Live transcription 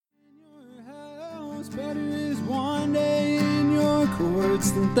Better is one day in your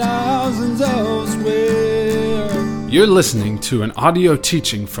courts than thousands elsewhere. You're listening to an audio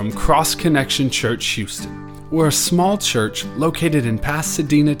teaching from Cross Connection Church, Houston. We're a small church located in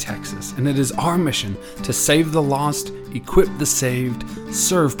Pasadena, Texas, and it is our mission to save the lost, equip the saved,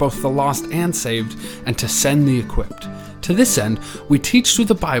 serve both the lost and saved, and to send the equipped. To this end, we teach through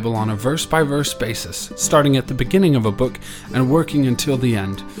the Bible on a verse-by-verse basis, starting at the beginning of a book and working until the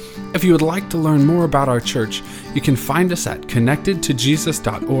end. If you would like to learn more about our church, you can find us at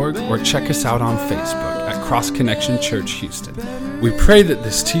connectedtojesus.org or check us out on Facebook at Cross Connection Church Houston. We pray that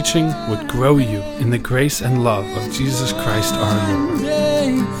this teaching would grow you in the grace and love of Jesus Christ our Lord.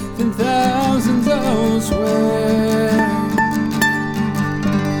 Than thousands elsewhere.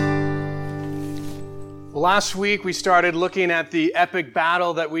 Last week we started looking at the epic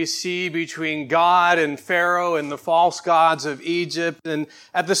battle that we see between God and Pharaoh and the false gods of Egypt. And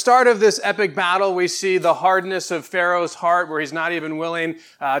at the start of this epic battle, we see the hardness of Pharaoh's heart, where he's not even willing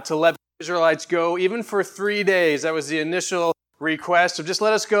to let the Israelites go, even for 3 days. That was the initial request of just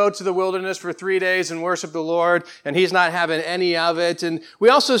let us go to the wilderness for 3 days and worship the Lord, and he's not having any of it. And we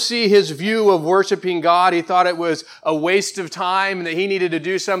also see his view of worshiping God. He thought it was a waste of time and that he needed to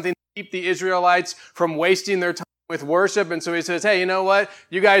do something to keep the Israelites from wasting their time with worship. And so he says, hey, you know what?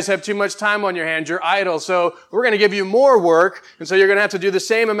 You guys have too much time on your hands. You're idle. So we're going to give you more work. And so you're going to have to do the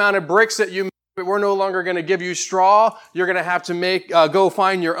same amount of bricks that you make, but we're no longer going to give you straw. You're going to have to go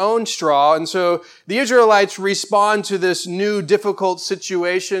find your own straw. And so the Israelites respond to this new difficult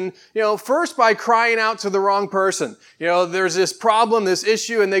situation, first by crying out to the wrong person. There's this problem, this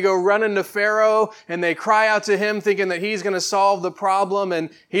issue, and they go running to Pharaoh and they cry out to him thinking that he's going to solve the problem, and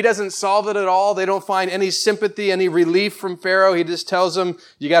he doesn't solve it at all. They don't find any sympathy, any relief from Pharaoh. He just tells them,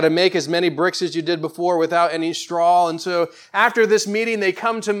 you got to make as many bricks as you did before without any straw. And so after this meeting, they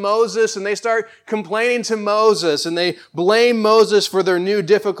come to Moses and they start complaining to Moses, and they blame Moses for their new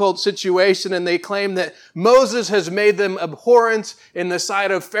difficult situation, and they claim that Moses has made them abhorrent in the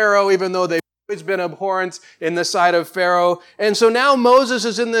sight of Pharaoh, even though they've always been abhorrent in the sight of Pharaoh. And so now Moses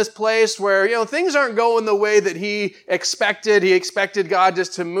is in this place where, things aren't going the way that he expected. He expected God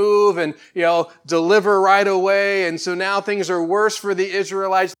just to move and, deliver right away. And so now things are worse for the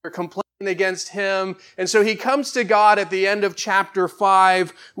Israelites. They're complaining against him. And so he comes to God at the end of chapter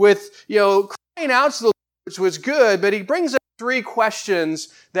 5 with, crying out to the Lord, which was good, but he brings up 3 questions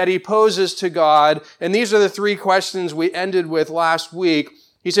that he poses to God. And these are the 3 questions we ended with last week.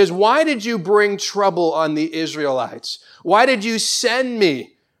 He says, why did you bring trouble on the Israelites? Why did you send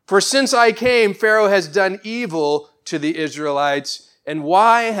me? For since I came, Pharaoh has done evil to the Israelites. And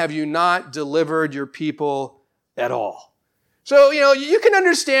why have you not delivered your people at all? So, you can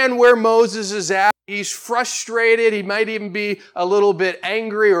understand where Moses is at. He's frustrated. He might even be a little bit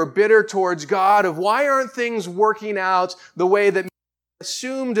angry or bitter towards God of why aren't things working out the way that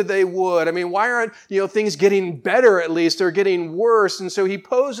assumed they would. I mean, why aren't, things getting better at least, or getting worse? And so he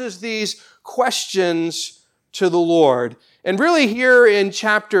poses these questions to the Lord. And really here in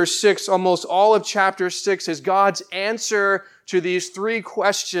chapter 6, almost all of chapter 6 is God's answer to these 3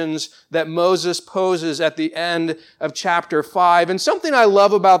 questions that Moses poses at the end of chapter 5. And something I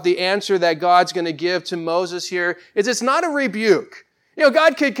love about the answer that God's going to give to Moses here is it's not a rebuke.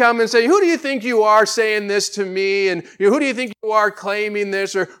 God could come and say, who do you think you are saying this to me? And who do you think you are claiming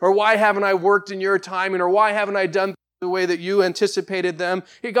this? Or why haven't I worked in your timing? Or why haven't I done the way that you anticipated them?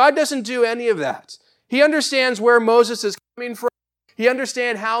 God doesn't do any of that. He understands where Moses is coming from. He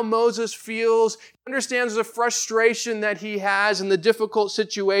understands how Moses feels. He understands the frustration that he has and the difficult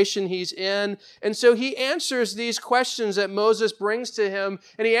situation he's in. And so he answers these questions that Moses brings to him,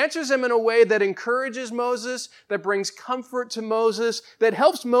 and he answers them in a way that encourages Moses, that brings comfort to Moses, that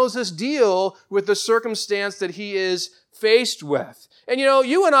helps Moses deal with the circumstance that he is faced with. And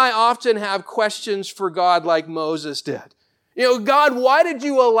you and I often have questions for God like Moses did. God, why did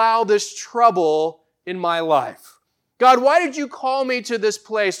you allow this trouble in my life? God, why did you call me to this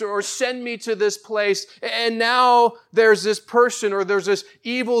place or send me to this place? And now there's this person or there's this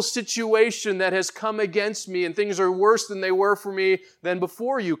evil situation that has come against me, and things are worse than they were for me than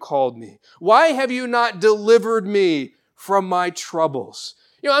before you called me. Why have you not delivered me from my troubles?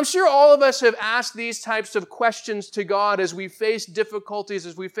 I'm sure all of us have asked these types of questions to God as we face difficulties,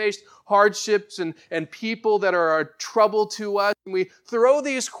 as we face hardships and people that are a trouble to us. And we throw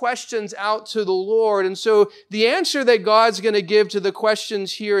these questions out to the Lord. And so the answer that God's going to give to the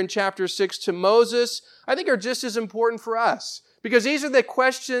questions here in chapter 6 to Moses, I think are just as important for us. Because these are the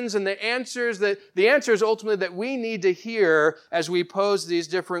questions and the answers ultimately that we need to hear as we pose these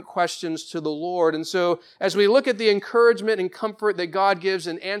different questions to the Lord. And so as we look at the encouragement and comfort that God gives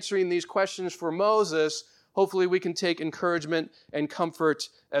in answering these questions for Moses, hopefully we can take encouragement and comfort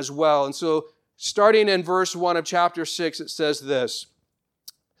as well. And so starting in verse 1 of chapter 6, it says this.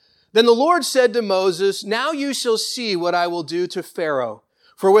 Then the Lord said to Moses, "Now you shall see what I will do to Pharaoh.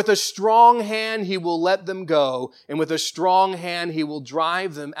 For with a strong hand he will let them go, and with a strong hand he will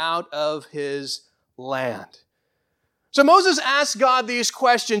drive them out of his land." So Moses asked God these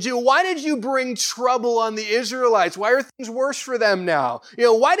questions. Why did you bring trouble on the Israelites? Why are things worse for them now?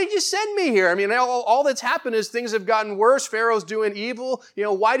 Why did you send me here? I mean, all that's happened is things have gotten worse. Pharaoh's doing evil.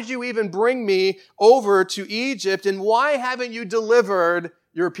 Why did you even bring me over to Egypt? And why haven't you delivered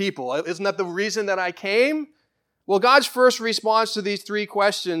your people? Isn't that the reason that I came? Well, God's first response to these three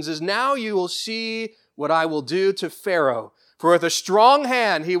questions is, "Now you will see what I will do to Pharaoh. For with a strong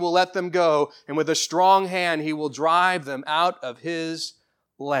hand he will let them go, and with a strong hand he will drive them out of his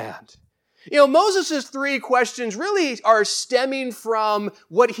land." Moses' three questions really are stemming from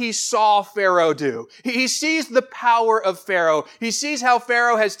what he saw Pharaoh do. He sees the power of Pharaoh. He sees how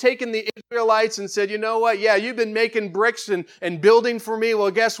Pharaoh has taken the Israelites and said, "You know what? Yeah, you've been making bricks and building for me.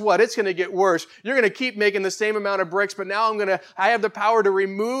 Well, guess what? It's going to get worse. You're going to keep making the same amount of bricks, but now I have the power to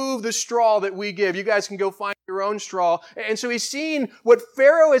remove the straw that we give. You guys can go find your own straw." And so he's seen what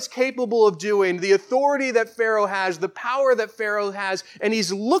Pharaoh is capable of doing, the authority that Pharaoh has, the power that Pharaoh has, and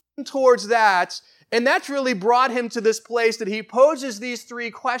he's looking towards that, and that's really brought him to this place that he poses these three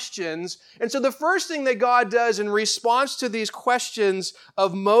questions. And so the first thing that God does in response to these questions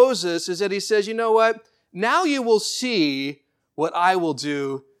of Moses is that he says, "You know what? Now you will see what I will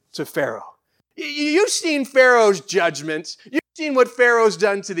do to Pharaoh." You've seen Pharaoh's judgment. You've seen what Pharaoh's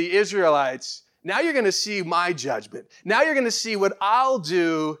done to the Israelites. Now you're going to see my judgment. Now you're going to see what I'll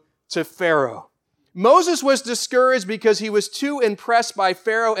do to Pharaoh. Moses was discouraged because he was too impressed by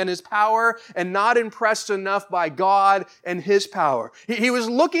Pharaoh and his power and not impressed enough by God and his power. He was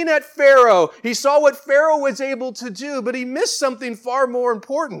looking at Pharaoh. He saw what Pharaoh was able to do, but he missed something far more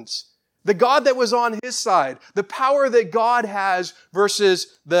important. The God that was on his side, the power that God has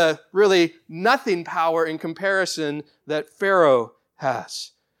versus the really nothing power in comparison that Pharaoh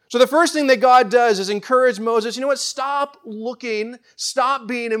has. So the first thing that God does is encourage Moses, you know what? Stop looking, stop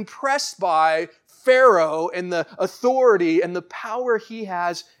being impressed by Pharaoh and the authority and the power he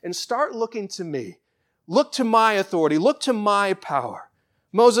has, and start looking to me. Look to my authority. Look to my power.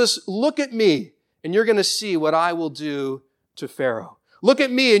 Moses, look at me, and you're going to see what I will do to Pharaoh. Look at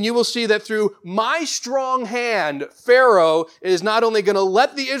me, and you will see that through my strong hand, Pharaoh is not only going to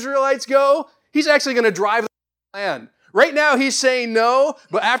let the Israelites go, he's actually going to drive them out of the land. Right now, he's saying no,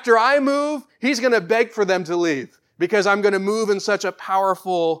 but after I move, he's going to beg for them to leave because I'm going to move in such a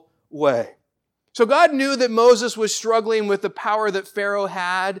powerful way. So God knew that Moses was struggling with the power that Pharaoh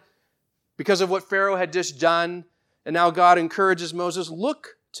had because of what Pharaoh had just done. And now God encourages Moses,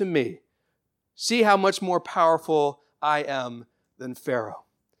 look to me. See how much more powerful I am than Pharaoh.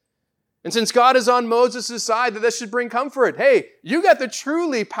 And since God is on Moses' side, that should bring comfort. Hey, you got the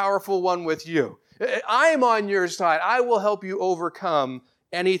truly powerful one with you. I am on your side. I will help you overcome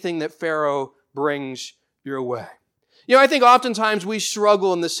anything that Pharaoh brings your way. I think oftentimes we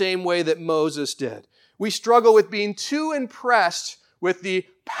struggle in the same way that Moses did. We struggle with being too impressed with the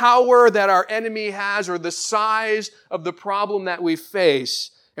power that our enemy has or the size of the problem that we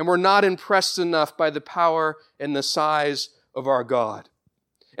face, and we're not impressed enough by the power and the size of our God.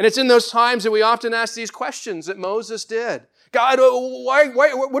 And it's in those times that we often ask these questions that Moses did. God,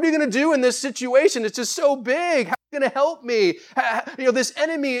 what are you going to do in this situation? It's just so big. How are you going to help me? This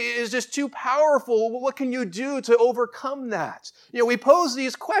enemy is just too powerful. What can you do to overcome that? We pose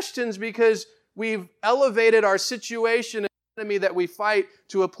these questions because we've elevated our situation and the enemy that we fight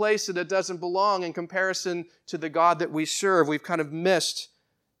to a place that it doesn't belong in comparison to the God that we serve. We've kind of missed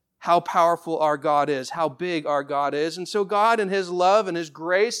how powerful our God is, how big our God is. And so God in His love and His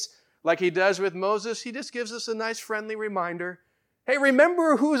grace, like He does with Moses, He just gives us a nice friendly reminder. Hey,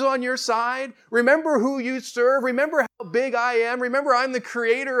 remember who's on your side. Remember who you serve. Remember how big I am. Remember I'm the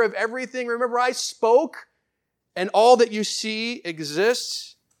creator of everything. Remember I spoke and all that you see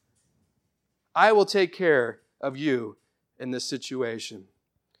exists. I will take care of you in this situation.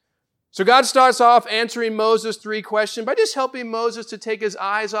 So God starts off answering Moses' three questions by just helping Moses to take his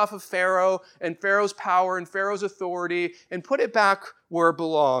eyes off of Pharaoh and Pharaoh's power and Pharaoh's authority and put it back where it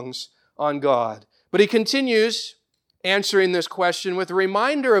belongs, on God. But he continues answering this question with a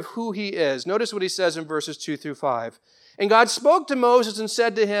reminder of who he is. Notice what he says in verses 2 through 5. And God spoke to Moses and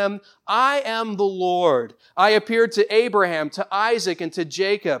said to him, I am the Lord. I appeared to Abraham, to Isaac, and to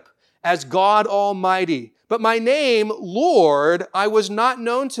Jacob as God Almighty. But my name, Lord, I was not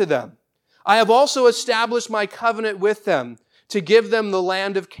known to them. I have also established my covenant with them to give them the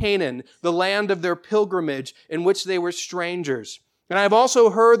land of Canaan, the land of their pilgrimage in which they were strangers. And I have also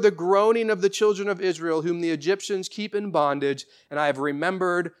heard the groaning of the children of Israel, whom the Egyptians keep in bondage, and I have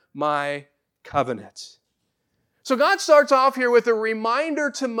remembered my covenant. So God starts off here with a reminder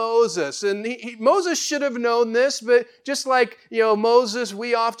to Moses, and Moses should have known this, but just like, Moses,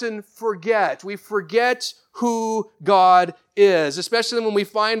 we often forget. We forget who God is, especially when we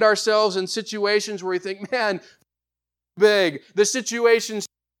find ourselves in situations where we think, man, big, the situation's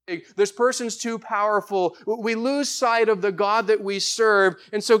big, this person's too powerful. We lose sight of the God that we serve,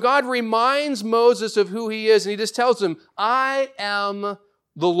 and so God reminds Moses of who he is, and he just tells him, I am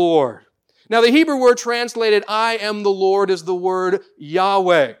the Lord. Now, the Hebrew word translated, I am the Lord, is the word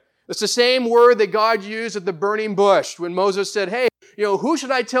Yahweh. It's the same word that God used at the burning bush when Moses said, hey, who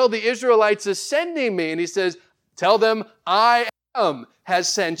should I tell the Israelites is sending me? And he says, tell them, I am has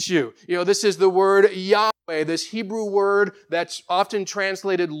sent you. This is the word Yahweh, this Hebrew word that's often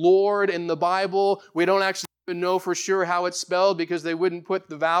translated Lord in the Bible. We don't actually even know for sure how it's spelled because they wouldn't put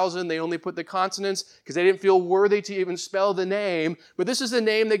the vowels in. They only put the consonants because they didn't feel worthy to even spell the name. But this is the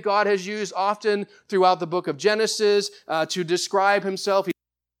name that God has used often throughout the book of Genesis to describe himself. He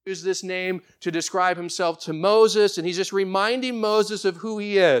used this name to describe himself to Moses, and he's just reminding Moses of who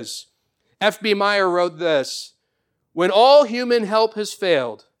he is. F.B. Meyer wrote this, when all human help has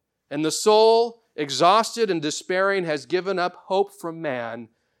failed and the soul, exhausted and despairing, has given up hope from man,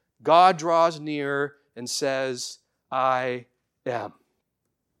 God draws near and says, I am.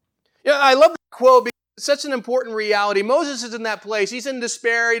 I love that quote because it's such an important reality. Moses is in that place. He's in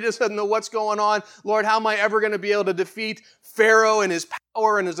despair. He just doesn't know what's going on. Lord, how am I ever going to be able to defeat Pharaoh and his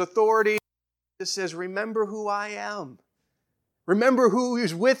power and his authority? He just says, remember who I am. Remember who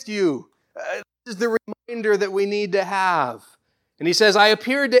is with you. This is the reminder that we need to have. And he says, I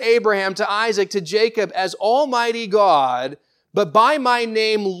appeared to Abraham, to Isaac, to Jacob as Almighty God, but by my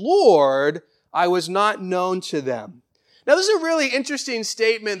name, Lord, I was not known to them. Now, this is a really interesting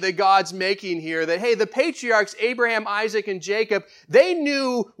statement that God's making here, that, hey, the patriarchs, Abraham, Isaac, and Jacob, they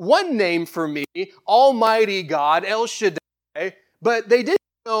knew one name for me, Almighty God, El Shaddai, but they didn't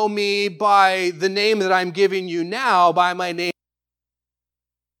know me by the name that I'm giving you now, by my name.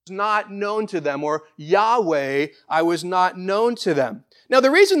 I was not known to them, or Yahweh, I was not known to them. Now,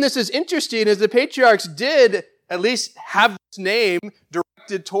 the reason this is interesting is the patriarchs did at least have this name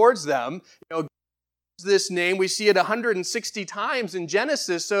directed towards them. This name, we see it 160 times in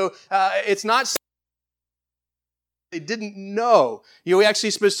Genesis, so it's not they didn't know. He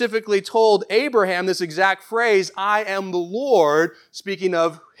actually specifically told Abraham this exact phrase, I am the Lord, speaking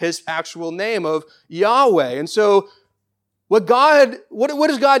of his actual name of Yahweh. And so what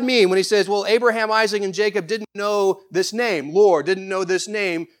does God mean when he says, well, Abraham, Isaac, and Jacob didn't know this name, Lord, didn't know this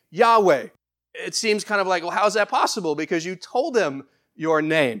name, Yahweh? It seems kind of like, well, how is that possible? Because you told them your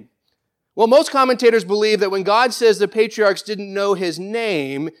name. Well, most commentators believe that when God says the patriarchs didn't know his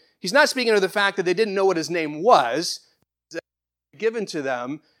name, he's not speaking of the fact that they didn't know what his name was given to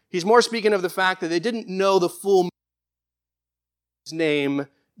them. He's more speaking of the fact that they didn't know the full meaning of his name,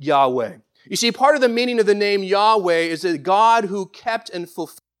 Yahweh. You see, part of the meaning of the name Yahweh is that God who kept and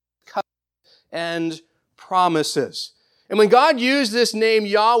fulfilled covenants and promises. And when God used this name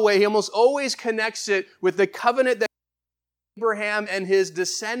Yahweh, he almost always connects it with the covenant that Abraham and his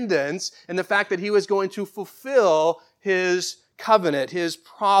descendants, and the fact that he was going to fulfill his covenant, his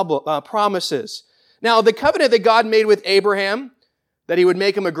promises. Now, the covenant that God made with Abraham, that he would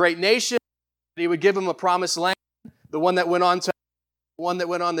make him a great nation, that he would give him a promised land, the one that went on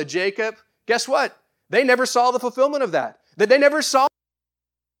to Jacob, guess what? They never saw the fulfillment of that. That they never saw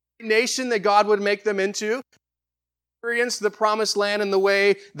the nation that God would make them into. Experience the promised land in the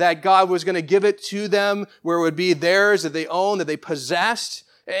way that God was going to give it to them, where it would be theirs, that they owned, that they possessed.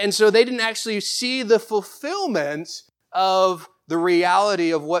 And so they didn't actually see the fulfillment of the reality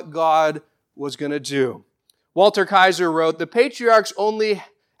of what God was going to do. Walter Kaiser wrote, the patriarchs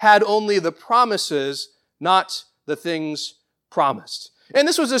had only the promises, not the things promised. And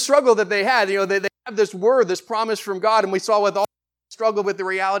this was a struggle that they had. They have this word, this promise from God, and we saw with all struggle with the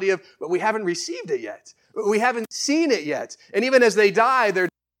reality of, but we haven't received it yet. We haven't seen it yet. And even as they die, their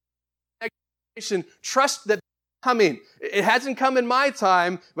generation trust that it's coming. It hasn't come in my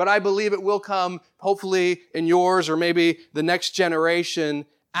time, but I believe it will come hopefully in yours or maybe the next generation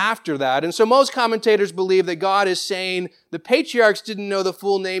after that. And so most commentators believe that God is saying the patriarchs didn't know the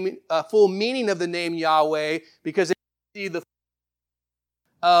full meaning of the name Yahweh because they see the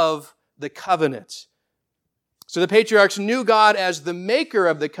of the covenant. So the patriarchs knew God as the maker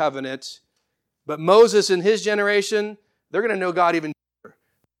of the covenant, but Moses and his generation, they're going to know God even deeper.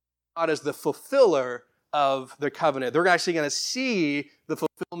 God as the fulfiller of the covenant. They're actually going to see the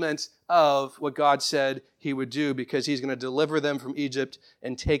fulfillment of what God said he would do because he's going to deliver them from Egypt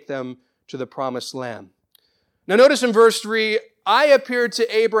and take them to the promised land. Now notice in verse 3, I appeared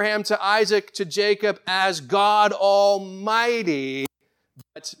to Abraham, to Isaac, to Jacob as God Almighty,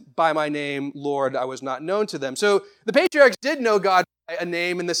 but by my name, Lord, I was not known to them. So the patriarchs did know God by a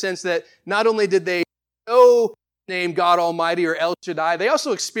name in the sense that not only did they know the name God Almighty or El Shaddai, they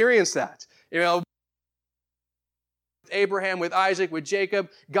also experienced that. With Abraham, with Isaac, with Jacob,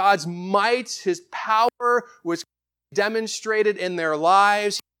 God's might, his power was demonstrated in their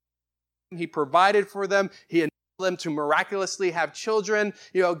lives. He provided for them. He enabled them to miraculously have children.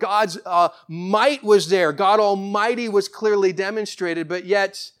 God's might was there. God Almighty was clearly demonstrated, but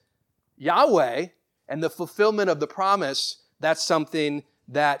yet Yahweh and the fulfillment of the promise, that's something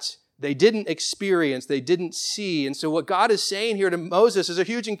that they didn't experience, they didn't see. And so what God is saying here to Moses is a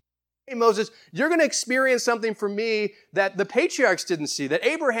huge encouragement. Hey, Moses, you're going to experience something from me that the patriarchs didn't see, that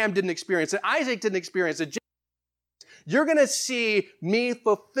Abraham didn't experience, that Isaac didn't experience, that you're going to see me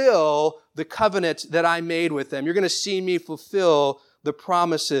fulfill the covenant that I made with them. You're going to see me fulfill the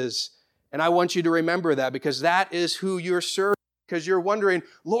promises. And I want you to remember that because that is who you're serving. Because you're wondering,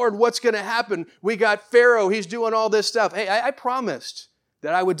 Lord, what's going to happen? We got Pharaoh. He's doing all this stuff. Hey, I promised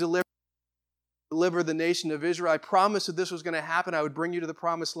that I would deliver the nation of Israel. I promised that this was going to happen. I would bring you to the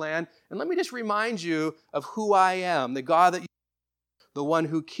promised land. And let me just remind you of who I am, the God that you are, the one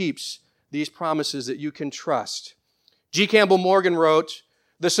who keeps these promises that you can trust. G. Campbell Morgan wrote,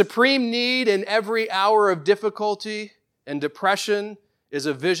 the supreme need in every hour of difficulty and depression is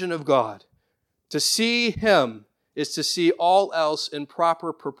a vision of God. To see Him is to see all else in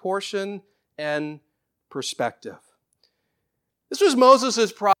proper proportion and perspective. This was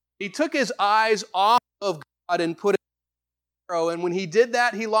Moses' problem. He took his eyes off of God and put it on Pharaoh, and when he did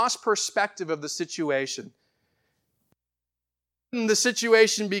that, he lost perspective of the situation. The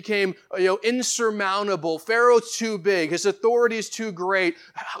situation became, insurmountable. Pharaoh's too big. His authority is too great.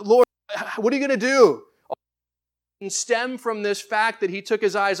 Lord, what are you going to do? And stem from this fact that he took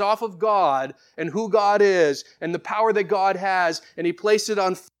his eyes off of God and who God is and the power that God has, and he placed it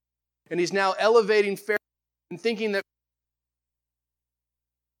on Pharaoh, and he's now elevating Pharaoh and thinking that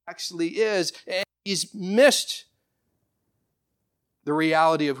actually is, and he's missed the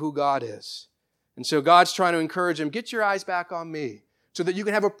reality of who God is. And so God's trying to encourage him, get your eyes back on me so that you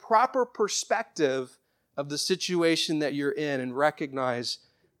can have a proper perspective of the situation that you're in and recognize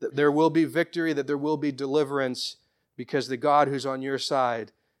that there will be victory, that there will be deliverance because the God who's on your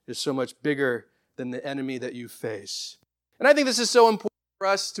side is so much bigger than the enemy that you face. And I think this is so important for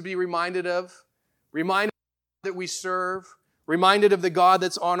us to be reminded that we serve, reminded of the God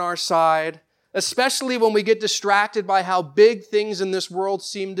that's on our side, especially when we get distracted by how big things in this world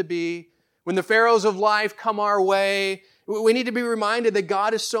seem to be. When the pharaohs of life come our way, we need to be reminded that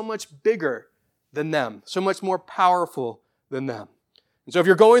God is so much bigger than them, so much more powerful than them. And so if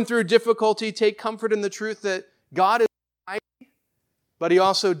you're going through difficulty, take comfort in the truth that God is mighty, but He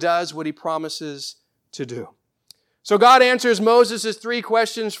also does what He promises to do. So God answers Moses' 3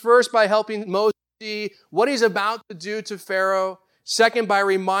 questions. First, by helping Moses see what he's about to do to Pharaoh. Second, by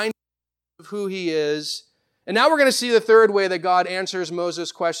reminding him of who he is. And now we're going to see the third way that God answers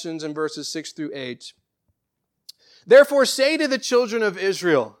Moses' questions in verses 6 through 8. Therefore say to the children of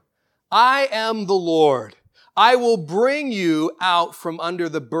Israel, I am the Lord. I will bring you out from under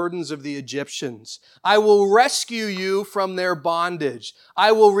the burdens of the Egyptians. I will rescue you from their bondage.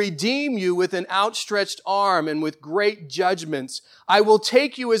 I will redeem you with an outstretched arm and with great judgments. I will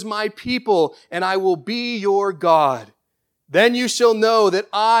take you as my people, and I will be your God. Then you shall know that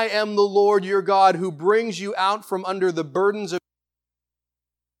I am the Lord your God who brings you out from under the burdens of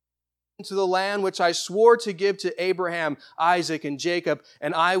into the land which I swore to give to Abraham, Isaac, and Jacob,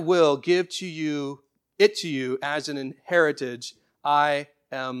 and I will give to you as an inheritance. I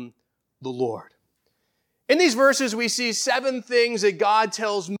am the Lord. In these verses, we see 7 things that God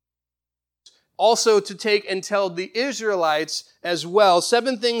tells Moses also to take and tell the Israelites as well.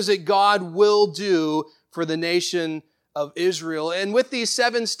 7 things that God will do for the nation of Israel. And with these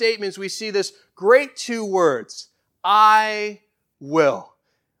 7 statements, we see this great 2 words, I will.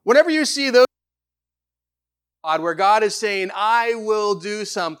 Whenever you see those where God is saying, I will do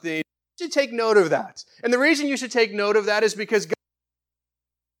something, you should take note of that. And the reason you should take note of that is because God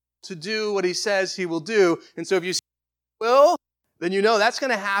will to do what He says He will do. And so if you say will, then you know that's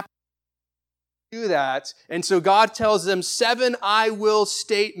going to happen. do that. And so God tells them 7 I will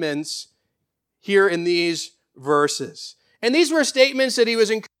statements here in these verses. And these were statements that he was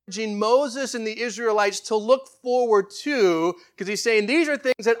encouraging Moses and the Israelites to look forward to, because he's saying, these are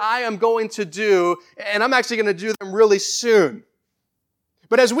things that I am going to do, and I'm actually going to do them really soon.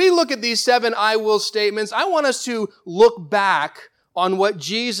 But as we look at these 7 I will statements, I want us to look back on what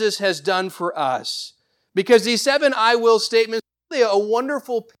Jesus has done for us. Because these 7 I will statements are really a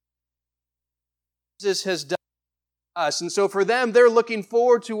wonderful picture of what Jesus has done for us. And so for them, they're looking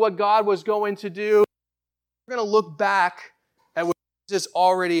forward to what God was going to do. We're going to look back at what Jesus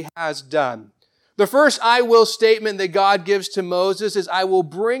already has done. The first I will statement that God gives to Moses is, I will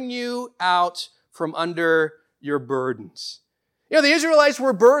bring you out from under your burdens. You know, the Israelites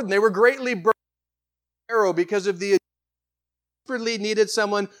were burdened. They were greatly burdened by Pharaoh because of the desperately needed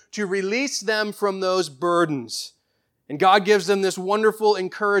someone to release them from those burdens. And God gives them this wonderful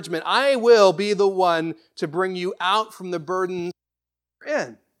encouragement. I will be the one to bring you out from the burdens you're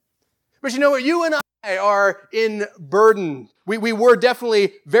in. But you know what? You and I are in burden. We were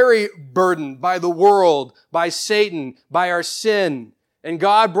definitely very burdened by the world, by Satan, by our sin. And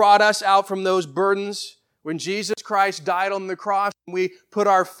God brought us out from those burdens when Jesus Christ died on the cross and we put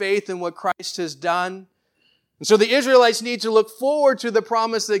our faith in what Christ has done. And so the Israelites need to look forward to the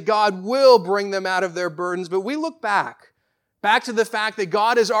promise that God will bring them out of their burdens. But we look back to the fact that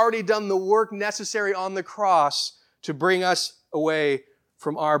God has already done the work necessary on the cross to bring us away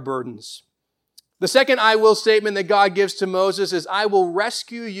from our burdens. The second I will statement that God gives to Moses is, I will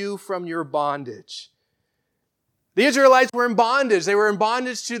rescue you from your bondage. The Israelites were in bondage. They were in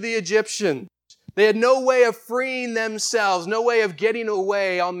bondage to the Egyptians. They had no way of freeing themselves, no way of getting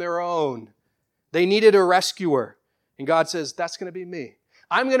away on their own. They needed a rescuer. And God says, that's going to be me.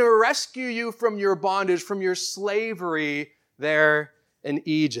 I'm going to rescue you from your bondage, from your slavery there in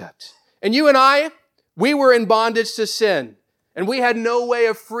Egypt. And you and I, we were in bondage to sin. And we had no way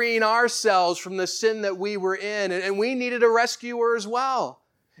of freeing ourselves from the sin that we were in. And we needed a rescuer as well.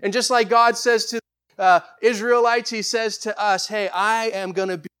 And just like God says to Israelites, He says to us, hey, I am going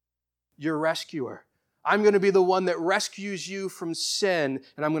to be your rescuer. I'm going to be the one that rescues you from sin,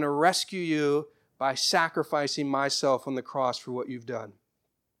 and I'm going to rescue you by sacrificing myself on the cross for what you've done.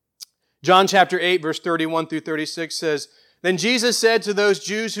 John chapter 8, verse 31 through 36 says, Then Jesus said to those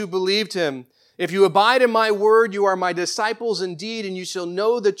Jews who believed Him, If you abide in my word, you are my disciples indeed, and you shall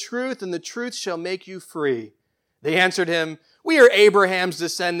know the truth, and the truth shall make you free. They answered Him, We are Abraham's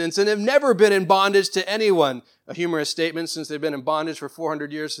descendants and have never been in bondage to anyone. A humorous statement since they've been in bondage for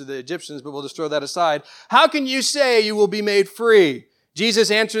 400 years to the Egyptians, but we'll just throw that aside. How can you say you will be made free?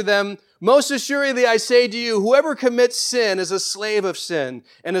 Jesus answered them, Most assuredly I say to you, whoever commits sin is a slave of sin,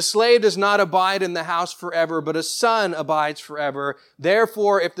 and a slave does not abide in the house forever, but a son abides forever.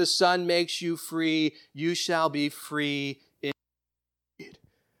 Therefore, if the Son makes you free, you shall be free indeed.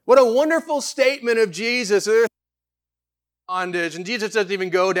 What a wonderful statement of Jesus. Bondage. And Jesus doesn't even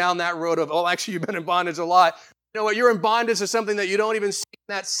go down that road of, oh, actually, you've been in bondage a lot. You know what? You're in bondage to something that you don't even see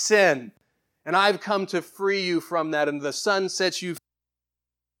in that sin. And I've come to free you from that. And the Son sets you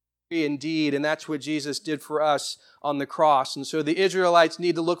free indeed. And that's what Jesus did for us on the cross. And so the Israelites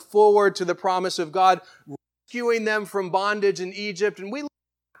need to look forward to the promise of God rescuing them from bondage in Egypt. And we look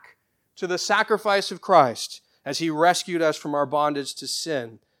back to the sacrifice of Christ as He rescued us from our bondage to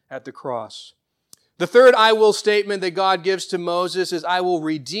sin at the cross. The third I will statement that God gives to Moses is, I will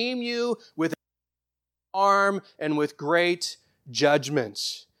redeem you with arm and with great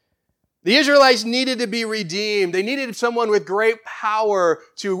judgments. The Israelites needed to be redeemed. They needed someone with great power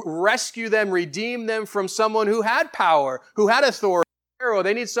to rescue them, redeem them from someone who had power, who had authority. Pharaoh.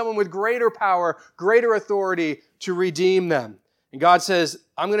 They need someone with greater power, greater authority to redeem them. And God says,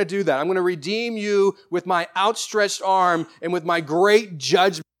 I'm going to do that. I'm going to redeem you with my outstretched arm and with my great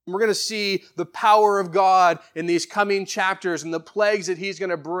judgment. We're going to see the power of God in these coming chapters and the plagues that He's going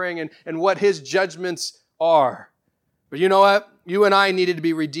to bring and what His judgments are. But you know what? You and I needed to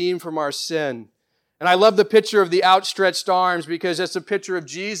be redeemed from our sin. And I love the picture of the outstretched arms because that's a picture of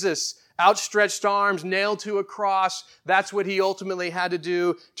Jesus. Outstretched arms, nailed to a cross. That's what He ultimately had to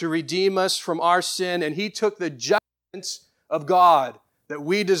do to redeem us from our sin. And He took the judgments of God that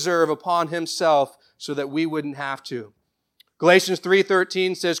we deserve upon Himself so that we wouldn't have to. Galatians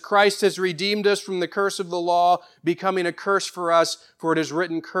 3:13 says, Christ has redeemed us from the curse of the law, becoming a curse for us, for it is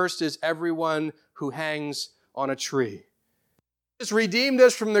written, Cursed is everyone who hangs on a tree. He's redeemed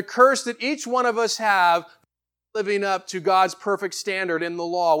us from the curse that each one of us have, living up to God's perfect standard in the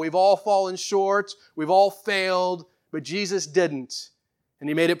law. We've all fallen short, we've all failed, but Jesus didn't. And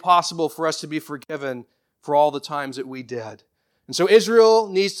He made it possible for us to be forgiven for all the times that we did. And so Israel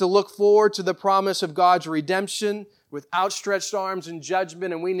needs to look forward to the promise of God's redemption with outstretched arms and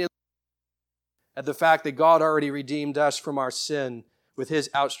judgment, and we need to look at the fact that God already redeemed us from our sin with His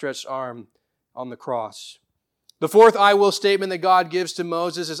outstretched arm on the cross. The fourth I will statement that God gives to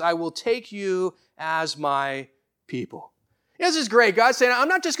Moses is, I will take you as my people. This is great. God's saying, I'm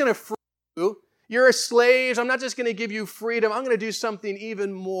not just going to free you. You're a slave. I'm not just going to give you freedom. I'm going to do something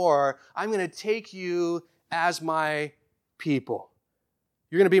even more. I'm going to take you as my people.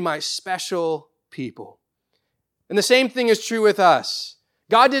 You're going to be my special people. And the same thing is true with us.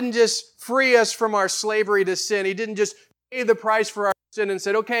 God didn't just free us from our slavery to sin. He didn't just pay the price for our sin and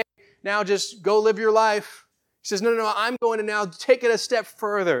said, okay, now just go live your life. He says, no, I'm going to now take it a step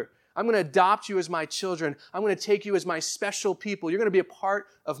further. I'm going to adopt you as my children. I'm going to take you as my special people. You're going to be a part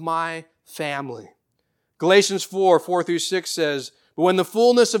of my family. Galatians 4:4-6 says, but when the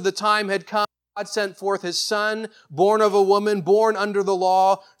fullness of the time had come, God sent forth His Son, born of a woman, born under the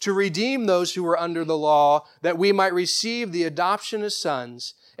law, to redeem those who were under the law, that we might receive the adoption as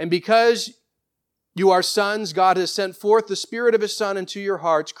sons. And because you are sons, God has sent forth the Spirit of His Son into your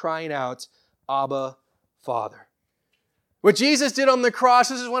hearts, crying out, Abba, Father. What Jesus did on the cross,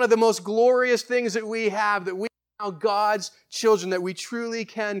 this is one of the most glorious things that we have, that we are now God's children, that we truly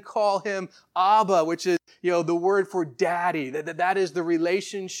can call Him Abba, which is, the word for daddy. That is the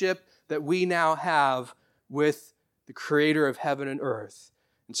relationship that we now have with the Creator of heaven and earth.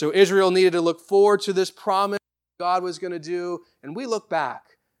 And so Israel needed to look forward to this promise God was going to do, and we look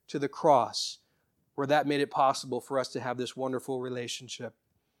back to the cross where that made it possible for us to have this wonderful relationship.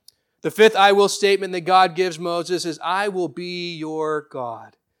 The fifth I will statement that God gives Moses is, I will be your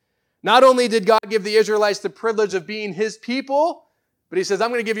God. Not only did God give the Israelites the privilege of being His people, but He says, I'm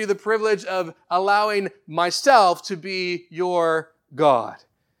going to give you the privilege of allowing myself to be your God.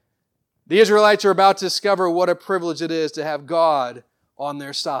 The Israelites are about to discover what a privilege it is to have God on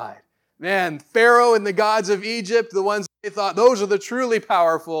their side. Man, Pharaoh and the gods of Egypt, the ones they thought those are the truly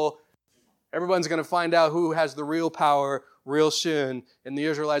powerful, everyone's going to find out who has the real power real soon. And the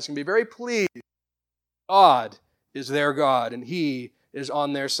Israelites can be very pleased. God is their God, and He is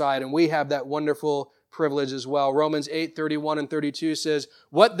on their side. And we have that wonderful privilege as well. Romans 8:31-32 says,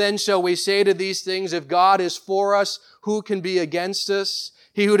 what then shall we say to these things? If God is for us, who can be against us?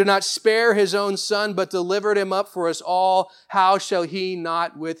 He who did not spare His own Son, but delivered Him up for us all, how shall He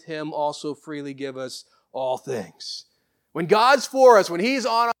not with Him also freely give us all things? When God's for us, when He's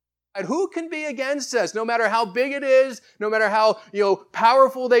on our side, who can be against us? No matter how big it is, no matter how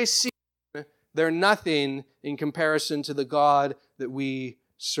powerful they seem, they're nothing in comparison to the God that we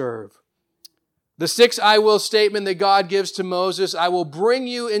serve. The sixth I will statement that God gives to Moses, I will bring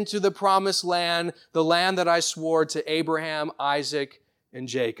you into the promised land, the land that I swore to Abraham, Isaac, and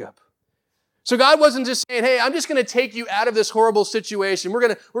Jacob. So God wasn't just saying, hey, I'm just going to take you out of this horrible situation. We're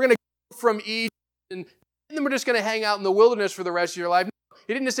going to go from Egypt and then we're just going to hang out in the wilderness for the rest of your life. No,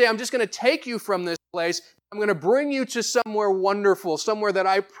 He didn't just say, I'm just going to take you from this place. I'm going to bring you to somewhere wonderful, somewhere that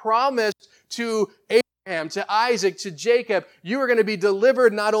I promised to Abraham, to Isaac, to Jacob. You are going to be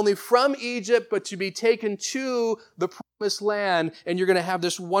delivered not only from Egypt, but to be taken to the promised land, and you're going to have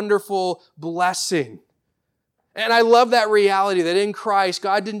this wonderful blessing. And I love that reality that in Christ,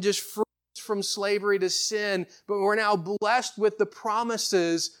 God didn't just free us from slavery to sin, but we're now blessed with the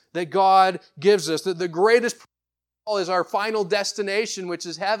promises that God gives us. That the greatest is our final destination, which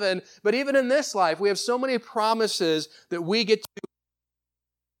is heaven. But even in this life, we have so many promises that we get to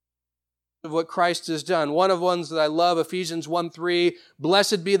of what Christ has done. One of the ones that I love, Ephesians 1:3,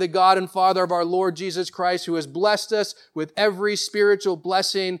 blessed be the God and Father of our Lord Jesus Christ, who has blessed us with every spiritual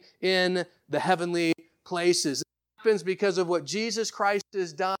blessing in the heavenly places. It happens because of what Jesus Christ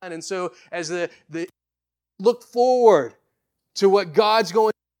has done. And so as the look forward to what God's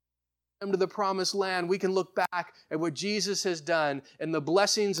going to do to the promised land, we can look back at what Jesus has done and the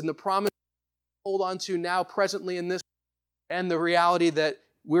blessings and the promises we hold on to now presently in this, and the reality that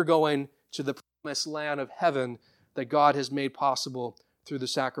we're going to the promised land of heaven that God has made possible through the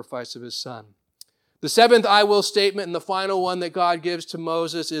sacrifice of His Son. The seventh I will statement, and the final one that God gives to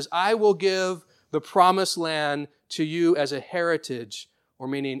Moses, is I will give the promised land to you as a heritage, or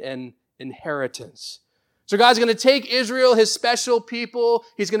meaning an inheritance. So God's going to take Israel, His special people,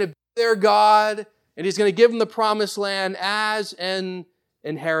 He's going to be their God, and He's going to give them the promised land as an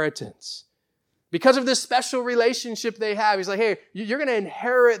inheritance. Because of this special relationship they have, He's like, hey, you're going to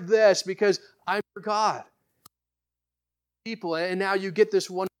inherit this because I'm your God. People, and now you get this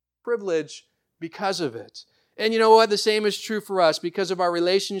wonderful privilege because of it. And you know what? The same is true for us. Because of our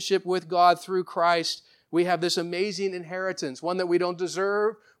relationship with God through Christ, we have this amazing inheritance, one that we don't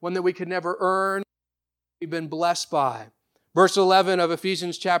deserve, one that we could never earn, we've been blessed by. Verse 11 of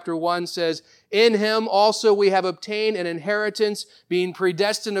Ephesians chapter 1 says, "In him also we have obtained an inheritance, being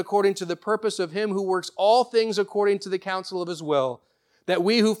predestined according to the purpose of him who works all things according to the counsel of his will, that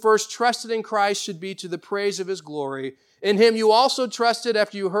we who first trusted in Christ should be to the praise of his glory. In him you also trusted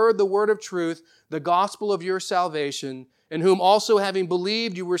after you heard the word of truth, the gospel of your salvation, in whom also having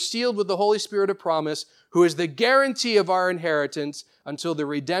believed you were sealed with the Holy Spirit of promise, who is the guarantee of our inheritance until the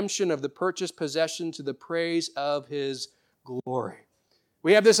redemption of the purchased possession to the praise of his glory."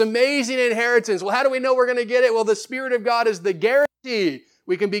 We have this amazing inheritance. Well, how do we know we're going to get it? Well, the Spirit of God is the guarantee.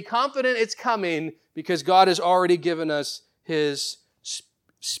 We can be confident it's coming because God has already given us his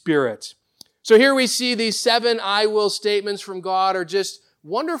Spirit. So here we see these 7 I will statements from God are just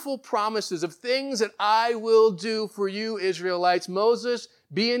wonderful promises of things that I will do for you, Israelites. Moses,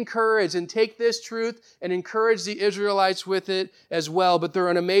 be encouraged and take this truth and encourage the Israelites with it as well. But they're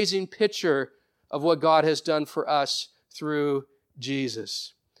an amazing picture of what God has done for us through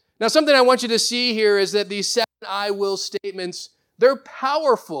Jesus. Now, something I want you to see here is that these 7 I will statements, they're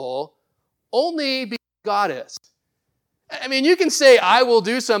powerful only because God is. I mean, you can say, I will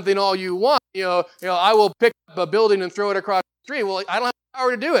do something all you want. I will pick up a building and throw it across the street. Well, I don't have the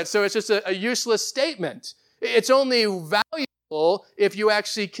power to do it, so it's just a useless statement. It's only valuable if you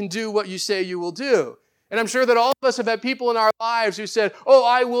actually can do what you say you will do. And I'm sure that all of us have had people in our lives who said, oh,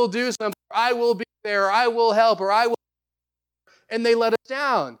 I will do something, I will be there, or I will help, or I will, and they let us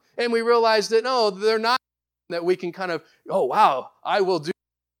down. And we realize that, no, they're not, that we can kind of, oh, wow, I will do.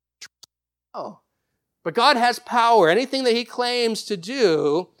 No. But God has power. Anything that he claims to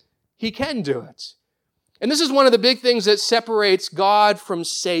do, he can do it. And this is one of the big things that separates God from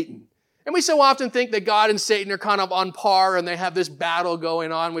Satan. And we so often think that God and Satan are kind of on par and they have this battle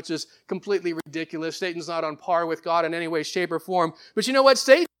going on, which is completely ridiculous. Satan's not on par with God in any way, shape, or form. But you know what?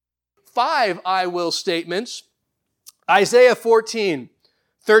 Satan, 5 I will statements. Isaiah 14,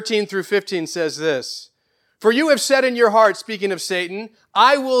 13 through 15 says this, "For you have said in your heart," speaking of Satan,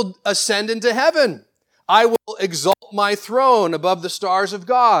 "I will ascend into heaven. I will exalt my throne above the stars of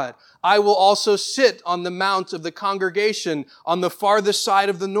God. I will also sit on the mount of the congregation on the farthest side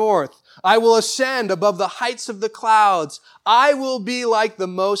of the north. I will ascend above the heights of the clouds. I will be like the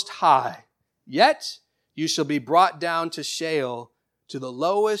Most High. Yet you shall be brought down to Sheol, to the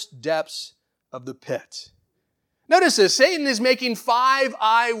lowest depths of the pit." Notice this. Satan is making 5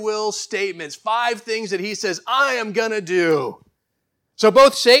 I will statements, 5 things that he says, I am going to do. So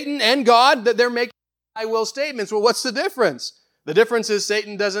both Satan and God, that they're making I will statements. Well, what's the difference? The difference is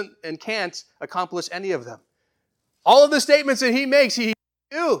Satan doesn't and can't accomplish any of them. All of the statements that he makes, he can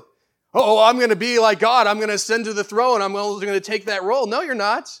do. Oh, I'm going to be like God. I'm going to ascend to the throne. I'm going to take that role. No, you're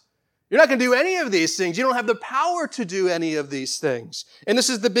not. You're not going to do any of these things. You don't have the power to do any of these things. And this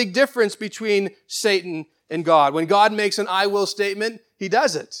is the big difference between Satan and God. When God makes an I will statement, he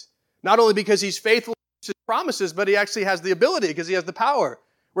does it. Not only because he's faithful to his promises, but he actually has the ability because he has the power.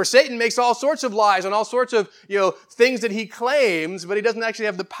 Where Satan makes all sorts of lies and all sorts of, things that he claims, but he doesn't actually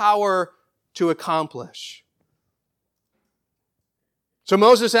have the power to accomplish. So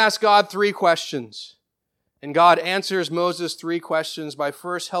Moses asked God 3 questions. And God answers Moses 3 questions by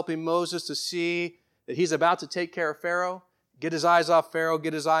first helping Moses to see that he's about to take care of Pharaoh, get his eyes off Pharaoh,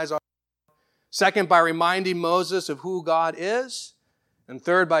 get his eyes off. Second, by reminding Moses of who God is. And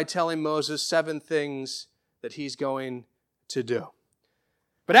third, by telling Moses 7 things that he's going to do.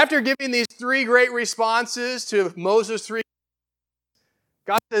 But after giving these 3 great responses to Moses' 3,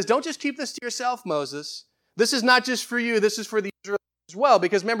 God says, don't just keep this to yourself, Moses. This is not just for you, this is for the Israelites as well.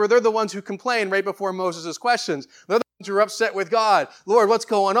 Because remember, they're the ones who complained right before Moses' questions. They're the ones who were upset with God. Lord, what's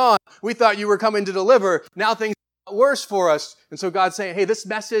going on? We thought you were coming to deliver. Now things are worse for us. And so God's saying, hey, this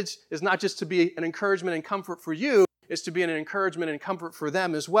message is not just to be an encouragement and comfort for you, it's to be an encouragement and comfort for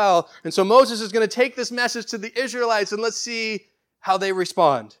them as well. And so Moses is going to take this message to the Israelites, and let's see how they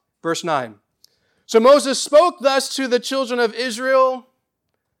respond. Verse 9. "So Moses spoke thus to the children of Israel,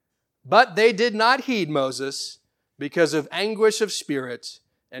 but they did not heed Moses because of anguish of spirit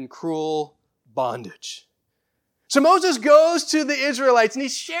and cruel bondage." So Moses goes to the Israelites and he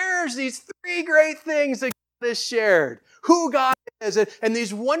shares these 3 great things that God has shared. Who God is and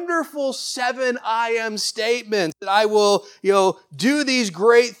these wonderful 7 I am statements that I will, do these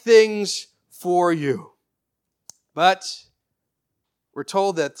great things for you. But we're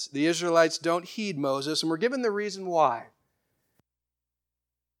told that the Israelites don't heed Moses, and we're given the reason why.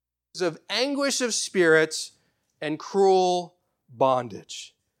 Because of anguish of spirit and cruel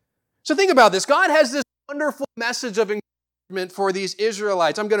bondage. So think about this. God has this wonderful message of encouragement for these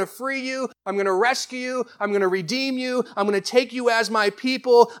Israelites. I'm going to free you. I'm going to rescue you. I'm going to redeem you. I'm going to take you as my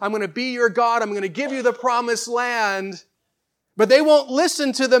people. I'm going to be your God. I'm going to give you the promised land. But they won't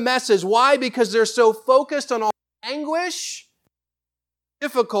listen to the message. Why? Because they're so focused on all the anguish,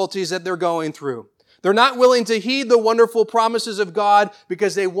 difficulties that they're going through. They're not willing to heed the wonderful promises of God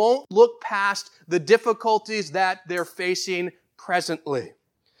because they won't look past the difficulties that they're facing presently.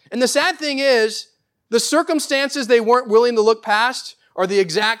 And the sad thing is, the circumstances they weren't willing to look past are the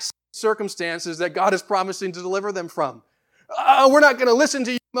exact circumstances that God is promising to deliver them from. We're not going to listen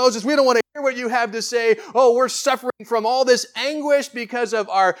to you, Moses. We don't want to hear what you have to say. Oh, we're suffering from all this anguish because of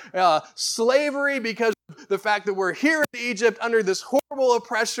our slavery, because of the fact that we're here in Egypt under this horrible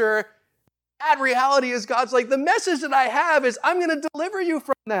oppressor. Bad reality is God's like, the message that I have is I'm going to deliver you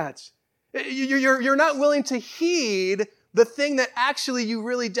from that. You're not willing to heed the thing that actually you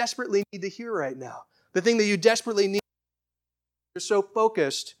really desperately need to hear right now. The thing that you desperately need. You're so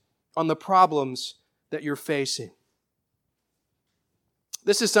focused on the problems that you're facing.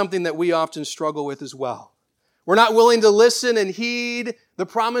 This is something that we often struggle with as well. We're not willing to listen and heed the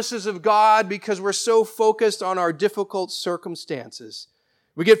promises of God because we're so focused on our difficult circumstances.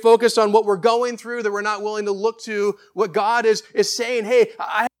 We get focused on what we're going through that we're not willing to look to what God is saying. Hey,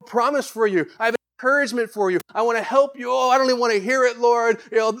 I have a promise for you. I have encouragement for you. I want to help you. Oh, I don't even want to hear it, Lord.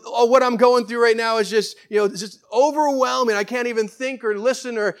 What I'm going through right now is just overwhelming. I can't even think or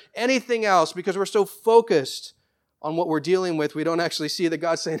listen or anything else because we're so focused on what we're dealing with. We don't actually see that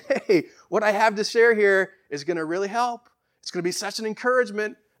God's saying, hey, what I have to share here is going to really help. It's going to be such an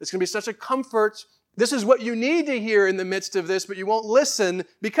encouragement. It's going to be such a comfort. This is what you need to hear in the midst of this, but you won't listen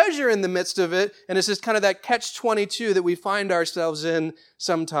because you're in the midst of it. And it's just kind of that catch-22 that we find ourselves in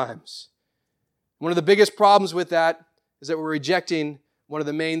sometimes. One of the biggest problems with that is that we're rejecting one of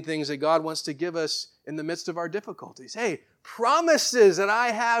the main things that God wants to give us in the midst of our difficulties. Hey, promises that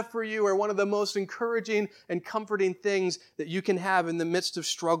I have for you are one of the most encouraging and comforting things that you can have in the midst of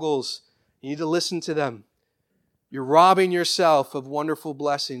struggles. You need to listen to them. You're robbing yourself of wonderful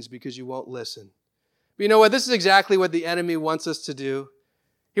blessings because you won't listen. But you know what? This is exactly what the enemy wants us to do.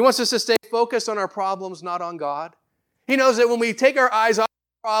 He wants us to stay focused on our problems, not on God. He knows that when we take our eyes off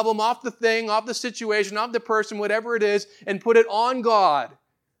the problem, off the thing, off the situation, off the person, whatever it is, and put it on God,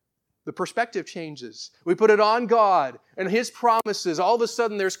 the perspective changes. We put it on God and His promises. All of a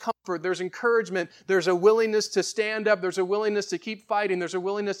sudden there's comfort, there's encouragement, there's a willingness to stand up, there's a willingness to keep fighting, there's a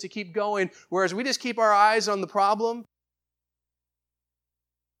willingness to keep going. Whereas we just keep our eyes on the problem,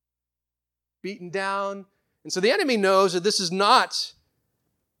 beaten down. And so the enemy knows that this is not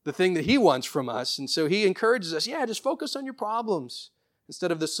the thing that he wants from us. And so he encourages us, just focus on your problems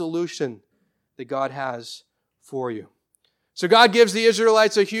instead of the solution that God has for you. So God gives the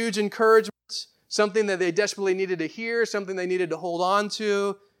Israelites a huge encouragement, something that they desperately needed to hear, something they needed to hold on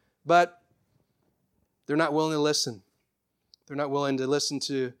to, but they're not willing to listen. They're not willing to listen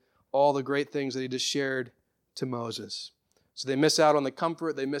to all the great things that He just shared to Moses. So they miss out on the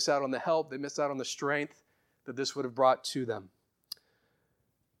comfort, they miss out on the help, they miss out on the strength that this would have brought to them.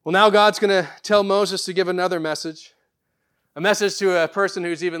 Well, now God's going to tell Moses to give another message, a message to a person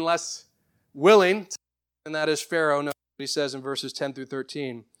who's even less willing, and that is Pharaoh. Notice what he says in verses 10 through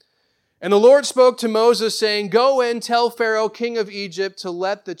 13. And the Lord spoke to Moses, saying, Go in, tell Pharaoh, king of Egypt, to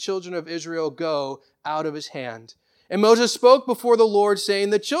let the children of Israel go out of his hand. And Moses spoke before the Lord, saying,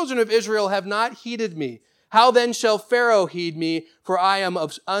 The children of Israel have not heeded me. How then shall Pharaoh heed me? For I am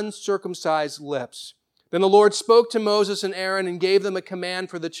of uncircumcised lips. Then the Lord spoke to Moses and Aaron and gave them a command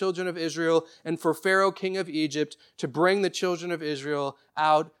for the children of Israel and for Pharaoh, king of Egypt, to bring the children of Israel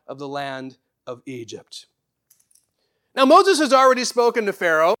out of the land of Egypt. Now Moses has already spoken to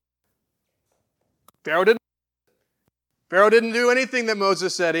Pharaoh. Pharaoh didn't do anything that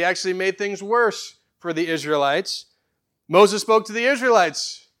Moses said. He actually made things worse for the Israelites. Moses spoke to the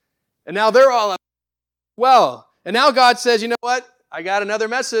Israelites, and now they're all up. Well, and now God says, you know what? I got another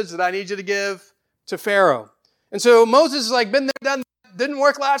message that I need you to give to Pharaoh. And so Moses is like, been there, done that. Didn't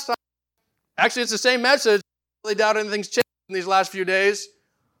work last time. Actually, it's the same message. I really doubt anything's changed in these last few days.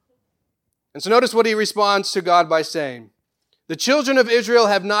 And so notice what he responds to God by saying, The children of Israel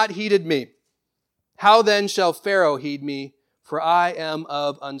have not heeded me. How then shall Pharaoh heed me? For I am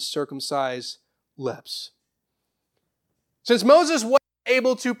of uncircumcised lips. Since Moses wasn't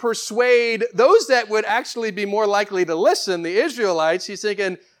able to persuade those that would actually be more likely to listen, the Israelites, he's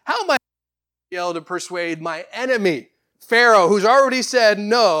thinking, how am I be able to persuade my enemy, Pharaoh, who's already said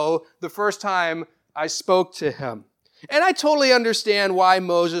no the first time I spoke to him? And I totally understand why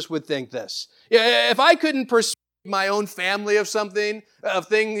Moses would think this. If I couldn't persuade my own family of something,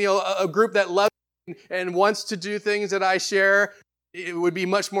 a group that loves me and wants to do things that I share, it would be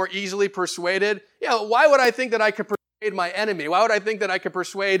much more easily persuaded. Why would I think that I could persuade my enemy? Why would I think that I could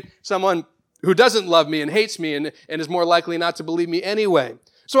persuade someone who doesn't love me and hates me and is more likely not to believe me anyway.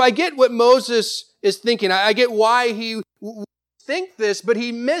 So I get what Moses is thinking. I get why he would think this, but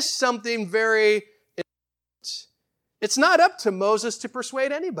he missed something very important. It's not up to Moses to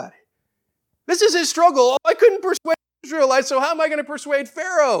persuade anybody. This is his struggle. Oh, I couldn't persuade the Israelites, so how am I going to persuade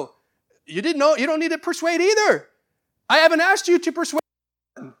Pharaoh? You don't need to persuade either. I haven't asked you to persuade.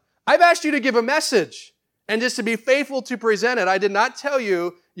 I've asked you to give a message and just to be faithful to present it. I did not tell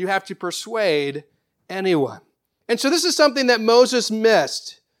you you have to persuade anyone. And so this is something that Moses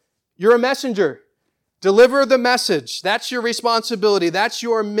missed. You're a messenger. Deliver the message. That's your responsibility. That's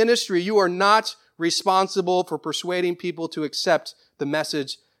your ministry. You are not responsible for persuading people to accept the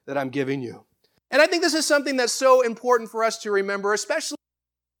message that I'm giving you. And I think this is something that's so important for us to remember, especially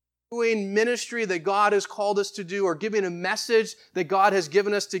doing ministry that God has called us to do or giving a message that God has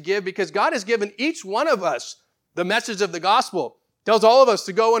given us to give, because God has given each one of us the message of the gospel. He tells all of us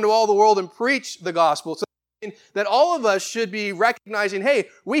to go into all the world and preach the gospel. So that all of us should be recognizing, hey,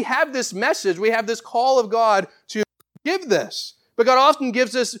 we have this message, we have this call of God to give this. But God often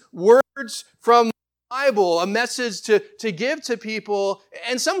gives us words from the Bible, a message to give to people,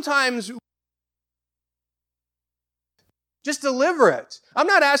 and sometimes just deliver it. I'm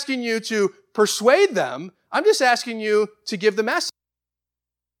not asking you to persuade them. I'm just asking you to give the message.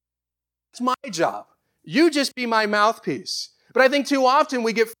 It's my job. You just be my mouthpiece. But I think too often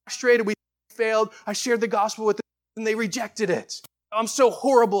we get frustrated. We failed. I shared the gospel with them and they rejected it. I'm so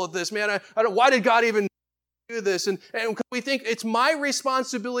horrible at this, man. Why did God even do this? And we think it's my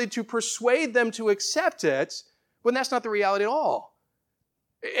responsibility to persuade them to accept it, when that's not the reality at all.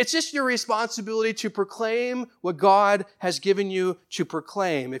 It's just your responsibility to proclaim what God has given you to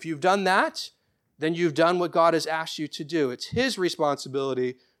proclaim. If you've done that, then you've done what God has asked you to do. It's His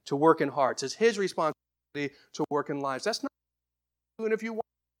responsibility to work in hearts. It's His responsibility to work in lives. That's not doing if you want.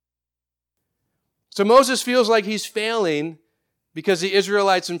 So Moses feels like he's failing because the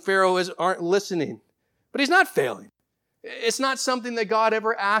Israelites and Pharaoh aren't listening. But he's not failing. It's not something that God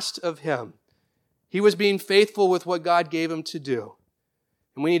ever asked of him. He was being faithful with what God gave him to do.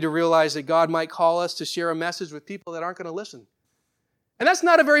 And we need to realize that God might call us to share a message with people that aren't going to listen. And that's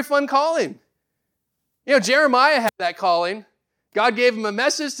not a very fun calling. You know, Jeremiah had that calling. God gave him a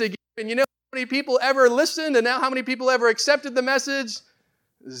message to give, and you know how many people ever listened, and now how many people ever accepted the message?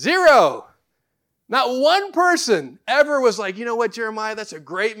 0. Not one person ever was like, you know what, Jeremiah, that's a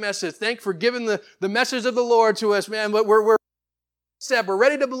great message. Thank you for giving the message of the Lord to us, man. But we're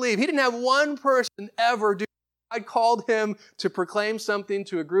ready to believe. He didn't have one person ever do. God called him to proclaim something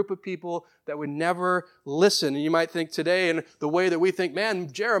to a group of people that would never listen. And you might think today, in the way that we think,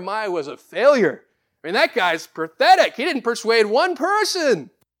 man, Jeremiah was a failure. I mean, that guy's pathetic. He didn't persuade one person.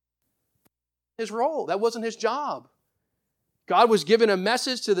 His role, that wasn't his job. God was giving a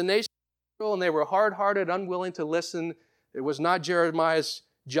message to the nation of Israel, and they were hard-hearted, unwilling to listen. It was not Jeremiah's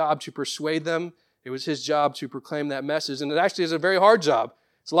job to persuade them. It was his job to proclaim that message. And it actually is a very hard job.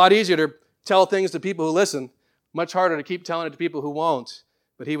 It's a lot easier to tell things to people who listen. Much harder to keep telling it to people who won't.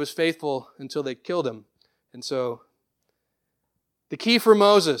 But he was faithful until they killed him. And so the key for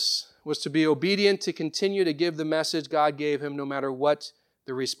Moses was to be obedient, to continue to give the message God gave him no matter what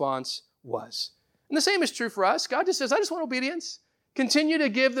the response was. And the same is true for us. God just says, I just want obedience. Continue to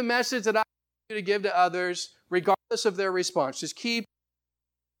give the message that I want you to give to others, regardless of their response. Just keep.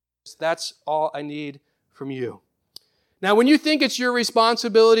 That's all I need from you. Now, when you think it's your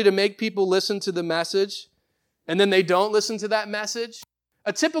responsibility to make people listen to the message, and then they don't listen to that message,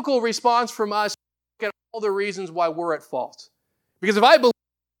 a typical response from us is to look at all the reasons why we're at fault. Because if I believe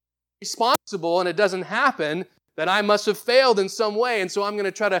I'm responsible and it doesn't happen, then I must have failed in some way. And so I'm going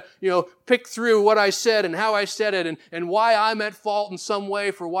to try to, pick through what I said and how I said it and why I'm at fault in some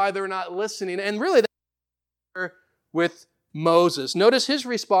way for why they're not listening. And really, that's with Moses. Notice his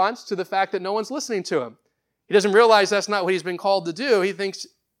response to the fact that no one's listening to him. He doesn't realize that's not what he's been called to do. He thinks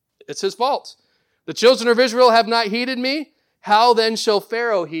it's his fault. The children of Israel have not heeded me. How then shall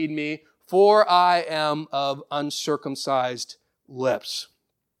Pharaoh heed me? For I am of uncircumcised lips.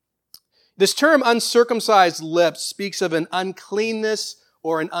 This term uncircumcised lips speaks of an uncleanness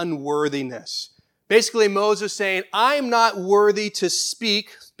or an unworthiness. Basically, Moses saying, I'm not worthy to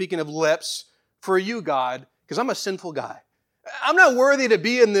speak, speaking of lips, for you, God, because I'm a sinful guy. I'm not worthy to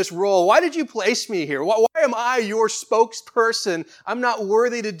be in this role. Why did you place me here? Why am I your spokesperson? I'm not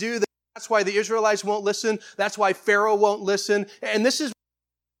worthy to do that. That's why the Israelites won't listen. That's why Pharaoh won't listen. And this is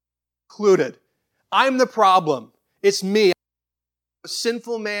included. I'm the problem. It's me. I'm a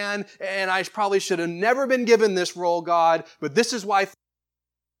sinful man, and I probably should have never been given this role, God. But this is why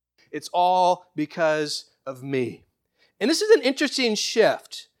it's all because of me. And this is an interesting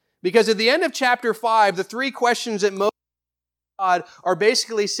shift, Because at the end of chapter 5, the three questions that Moses God are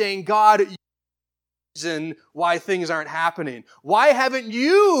basically saying, God, reason why things aren't happening. Why haven't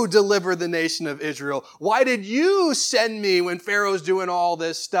you delivered the nation of Israel? Why did you send me when Pharaoh's doing all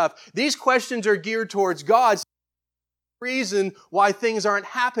this stuff? These questions are geared towards God's reason why things aren't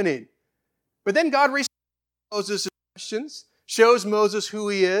happening. But then God responds to Moses' questions, shows Moses who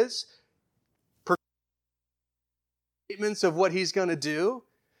he is, statements of what he's going to do.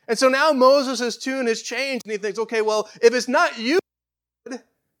 And so now Moses' tune has changed and he thinks, okay, well, if it's not you,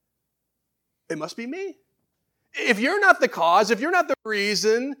 it must be me. If you're not the cause, if you're not the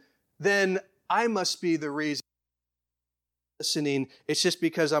reason, then I must be the reason. Listening, it's just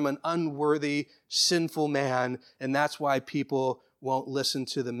because I'm an unworthy, sinful man, and that's why people won't listen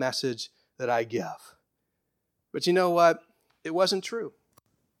to the message that I give. But you know what? It wasn't true.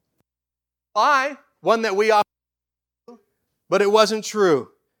 Lie, one that we often do, but it wasn't true.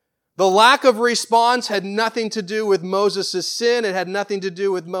 The lack of response had nothing to do with Moses' sin. It had nothing to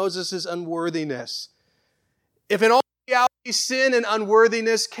do with Moses' unworthiness. If in all reality sin and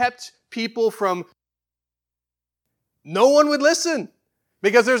unworthiness kept people from, no one would listen.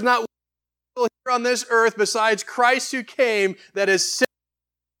 Because there's not one here on this earth besides Christ who came that is sin.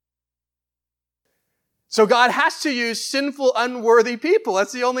 So God has to use sinful, unworthy people.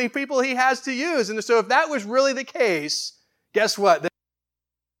 That's the only people he has to use. And so if that was really the case, guess what?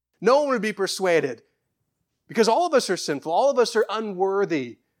 No one would be persuaded. Because all of us are sinful. All of us are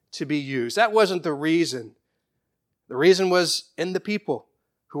unworthy to be used. That wasn't the reason. The reason was in the people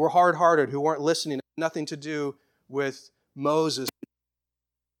who were hard-hearted, who weren't listening. It had nothing to do with Moses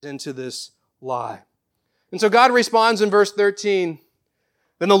into this lie. And so God responds in verse 13.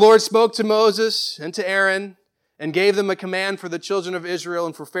 Then the Lord spoke to Moses and to Aaron and gave them a command for the children of Israel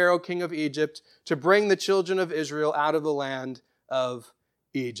and for Pharaoh, king of Egypt, to bring the children of Israel out of the land of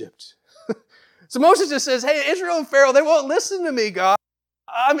Egypt. So Moses just says, hey, Israel and Pharaoh, they won't listen to me, God.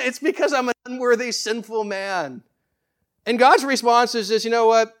 It's because I'm an unworthy, sinful man. And God's response is this, you know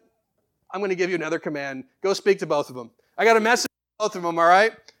what? I'm going to give you another command. Go speak to both of them. I got a message for both of them, all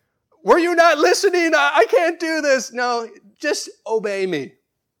right? Were you not listening? I can't do this. No, just obey me.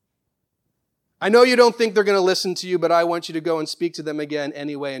 I know you don't think they're going to listen to you, but I want you to go and speak to them again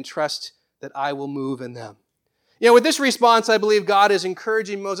anyway and trust that I will move in them. You know, with this response, I believe God is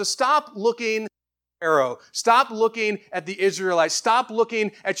encouraging Moses, stop looking at Pharaoh. Stop looking at the Israelites. Stop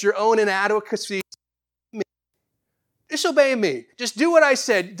looking at your own inadequacy. Disobey me. Just do what I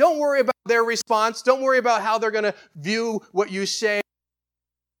said. Don't worry about their response. Don't worry about how they're going to view what you say.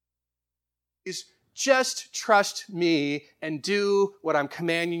 Just trust me and do what I'm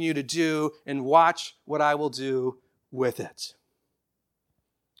commanding you to do and watch what I will do with it.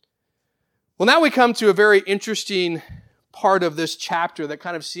 Well, now we come to a very interesting part of this chapter that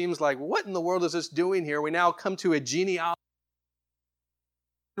kind of seems like, what in the world is this doing here? We now come to a genealogy.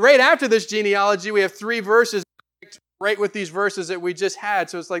 Right after this genealogy, we have 3 verses right with these verses that we just had.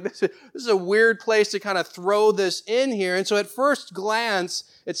 So it's like, this is a weird place to kind of throw this in here. And so at first glance,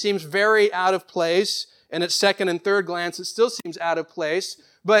 it seems very out of place. And at second and third glance, it still seems out of place.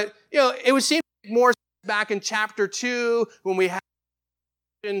 But, you know, it would seem more back in chapter 2 when we had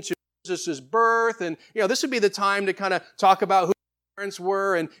into Jesus' birth. And, you know, this would be the time to kind of talk about who his parents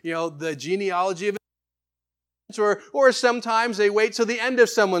were and, you know, the genealogy of his parents. Or sometimes they wait till the end of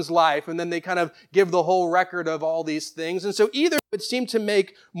someone's life and then they kind of give the whole record of all these things. And so either would seem to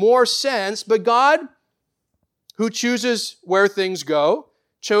make more sense, but God, who chooses where things go,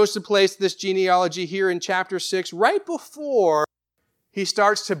 chose to place this genealogy here in chapter 6 right before he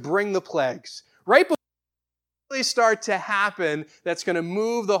starts to bring the plagues. Right before they start to happen, that's going to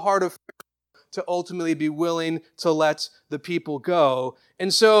move the heart of Pharaoh to ultimately be willing to let the people go.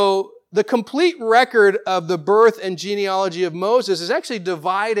 And so the complete record of the birth and genealogy of Moses is actually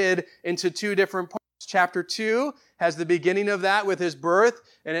divided into 2 different parts. Chapter 2 has the beginning of that with his birth,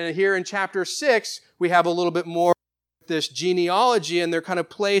 and then here in chapter 6, we have a little bit more of this genealogy, and they're kind of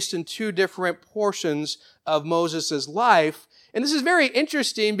placed in 2 different portions of Moses' life. And this is very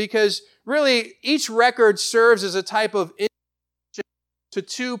interesting because really each record serves as a type of introduction to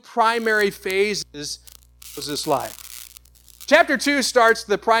 2 primary phases of Moses' life. Chapter 2 starts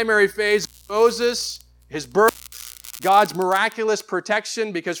the primary phase of Moses, his birth, God's miraculous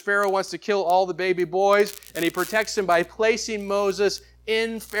protection because Pharaoh wants to kill all the baby boys, and he protects him by placing Moses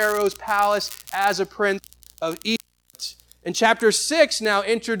in Pharaoh's palace as a prince of Egypt. And chapter 6 now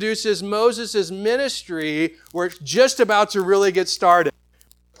introduces Moses' ministry where it's just about to really get started.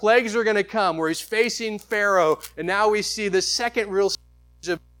 Plagues are going to come where he's facing Pharaoh, and now we see the second real stage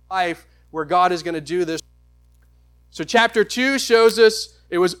of life where God is going to do this. So chapter 2 shows us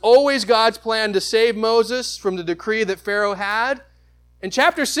It was always God's plan to save Moses from the decree that Pharaoh had. And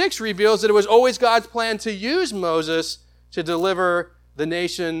chapter 6 reveals that it was always God's plan to use Moses to deliver the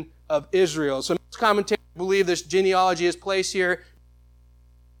nation of Israel. So most commentators believe this genealogy is placed here.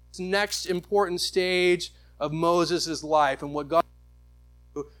 This next important stage of Moses' life and what God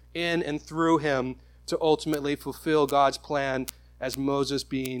do in and through him to ultimately fulfill God's plan as Moses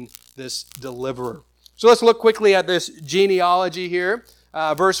being this deliverer. So let's look quickly at this genealogy here.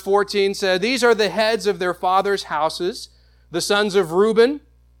 Verse 14 said, "These are the heads of their fathers' houses. The sons of Reuben,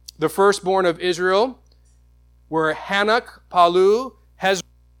 the firstborn of Israel, were Hanok, Palu, Hezron,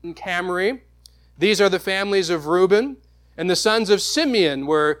 and Camri. These are the families of Reuben. And the sons of Simeon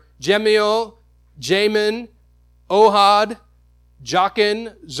were Jemiel, Jamin, Ohad,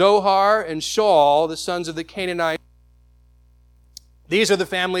 Jachin, Zohar, and Shaul, the sons of the Canaanites. These are the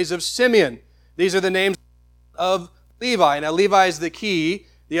families of Simeon. These are the names of Levi." Now, Levi is the key.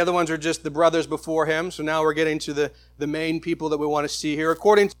 The other ones are just the brothers before him. So now we're getting to the main people that we want to see here.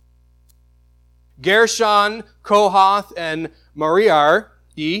 According to Gershon, Kohath, and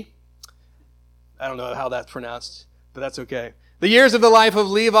Merari, I don't know how that's pronounced, but that's okay. The years of the life of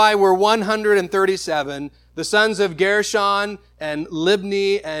Levi were 137. The sons of Gershon and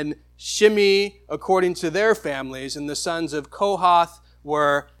Libni and Shimi, according to their families. And the sons of Kohath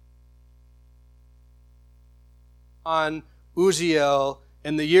were Uziel.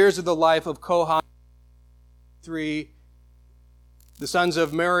 In the years of the life of Kohath, 3. The sons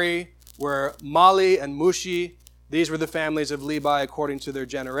of Merari were Mali and Mushi. These were the families of Levi according to their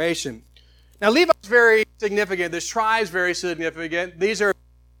generation. Now, Levi is very significant. This tribe is very significant. These are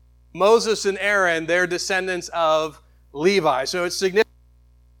Moses and Aaron. They're descendants of Levi. So it's significant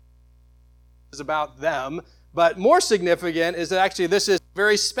about them. But more significant is that actually this is a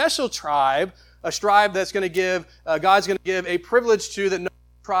very special tribe, a tribe that's going to give, God's going to give a privilege to that no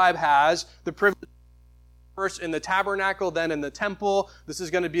tribe has, the privilege first in the tabernacle, then in the temple. This is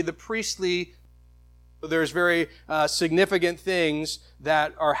going to be the priestly. There's very significant things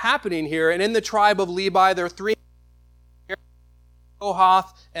that are happening here. And in the tribe of Levi, there are 3,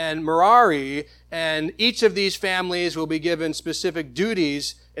 Kohath and Merari, and each of these families will be given specific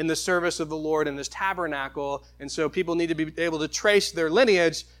duties in the service of the Lord in His tabernacle. And so people need to be able to trace their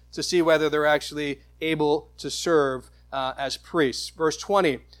lineage to see whether they're actually able to serve as priests. Verse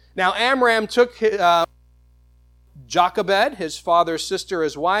 20. Now Amram took Jochebed, his father's sister,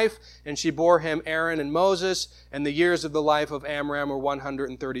 as wife, and she bore him Aaron and Moses, and the years of the life of Amram were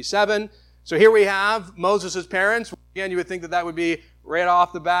 137. So here we have Moses' parents. Again, you would think that that would be right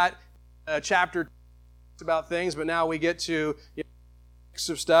off the bat, chapter about things, but now we get to mix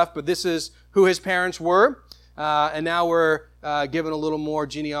of stuff. But this is who his parents were, and now we're given a little more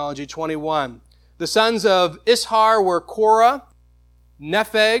genealogy. 21. The sons of Ishar were Korah,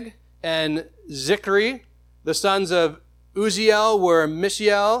 Nepheg, and Zikri. The sons of Uziel were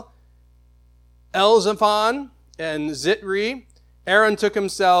Mishael, Elzaphan, and Zitri. Aaron took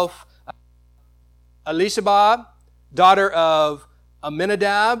himself Elisabah, daughter of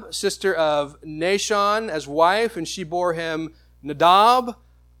Aminadab, sister of Nashon, as wife, and she bore him Nadab,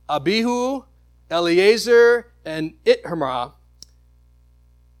 Abihu, Eleazar, and Ithamar.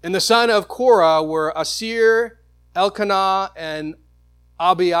 And the son of Korah were Asir, Elkanah, and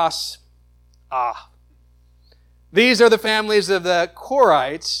Abias. These are the families of the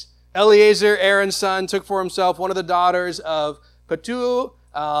Korhites. Eleazar, Aaron's son, took for himself one of the daughters of Patu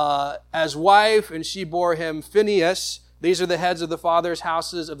as wife, and she bore him Phinehas. These are the heads of the fathers'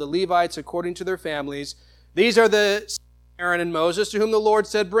 houses of the Levites according to their families. These are the Aaron and Moses, to whom the Lord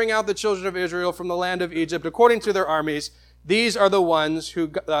said, "Bring out the children of Israel from the land of Egypt according to their armies." These are the ones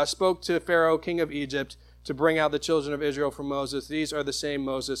who spoke to Pharaoh, king of Egypt, to bring out the children of Israel from Moses. These are the same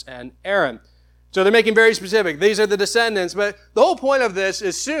Moses and Aaron. So they're making very specific. These are the descendants. But the whole point of this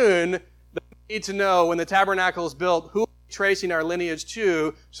is soon we need to know when the tabernacle is built who we're tracing our lineage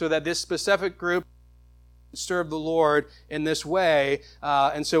to, so that this specific group serve the Lord in this way.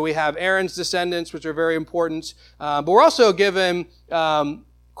 And so we have Aaron's descendants, which are very important. But we're also given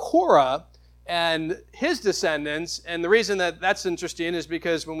Korah and his descendants. And the reason that that's interesting is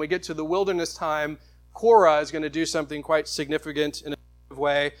because when we get to the wilderness time, Korah is going to do something quite significant in a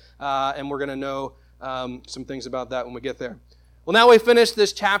way. And we're going to know some things about that when we get there. Well, now we finish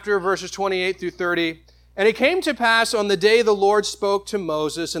this chapter, verses 28 through 30. And it came to pass on the day the Lord spoke to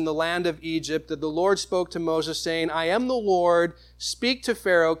Moses in the land of Egypt, that the Lord spoke to Moses, saying, "I am the Lord, speak to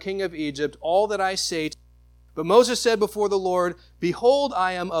Pharaoh, king of Egypt, all that I say to you." But Moses said before the Lord, "Behold,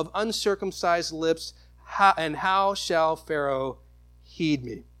 I am of uncircumcised lips, and how shall Pharaoh heed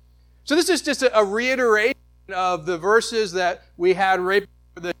me?" So this is just a reiteration of the verses that we had right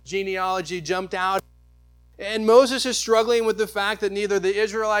genealogy jumped out. And Moses is struggling with the fact that neither the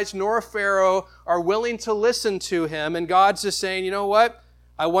Israelites nor Pharaoh are willing to listen to him. And God's just saying, you know what?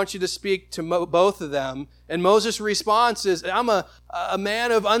 I want you to speak to both of them. And Moses' response is, I'm a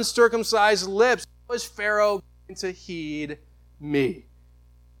man of uncircumcised lips. How is Pharaoh going to heed me?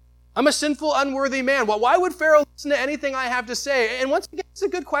 I'm a sinful, unworthy man. Well, why would Pharaoh listen to anything I have to say? And once again, it's a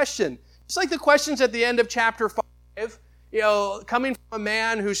good question. Just like the questions at the end of chapter 5, coming from a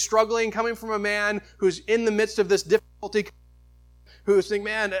man who's struggling, coming from a man who's in the midst of this difficulty, who's thinking,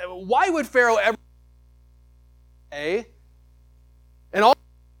 man, why would Pharaoh ever say? And all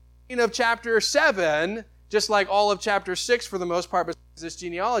of chapter 7, just like all of chapter 6 for the most part, besides this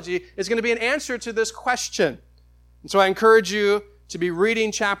genealogy, is going to be an answer to this question. And so I encourage you to be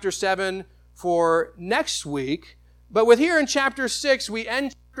reading chapter 7 for next week. But with here in chapter 6, we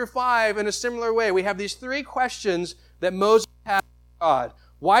end chapter 5 in a similar way. We have these 3 questions that Moses had to God.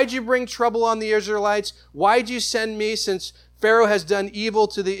 Why'd you bring trouble on the Israelites? Why'd you send me since Pharaoh has done evil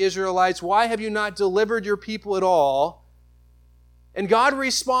to the Israelites? Why have you not delivered your people at all? And God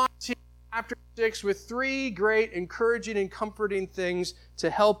responds in chapter 6 with 3 great encouraging and comforting things to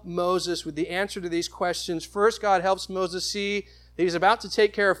help Moses with the answer to these questions. First, God helps Moses see that he's about to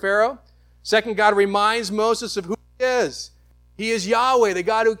take care of Pharaoh. Second, God reminds Moses of who he is. He is Yahweh, the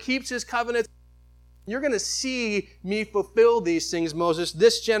God who keeps his covenant. You're going to see me fulfill these things, Moses.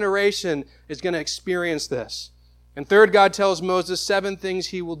 This generation is going to experience this. And third, God tells Moses 7 things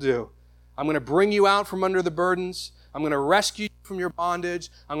he will do. I'm going to bring you out from under the burdens. I'm going to rescue you from your bondage.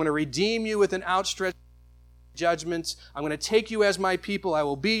 I'm going to redeem you with an outstretched judgment. I'm going to take you as my people. I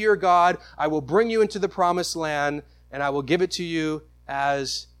will be your God. I will bring you into the promised land, and I will give it to you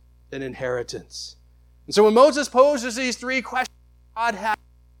as an inheritance. And so when Moses poses these 3 questions, God has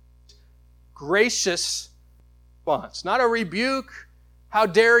a gracious response. Not a rebuke, how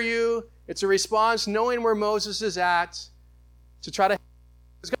dare you. It's a response knowing where Moses is at to try to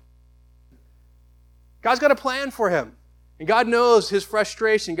God's got a plan for him. And God knows his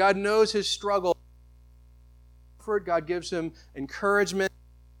frustration. God knows his struggle. God gives him encouragement,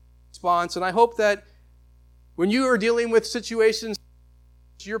 response. And I hope that when you are dealing with situations,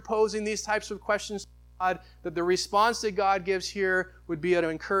 you're posing these types of questions to God, that the response that God gives here would be an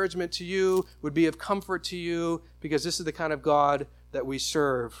encouragement to you, would be of comfort to you, because this is the kind of God that we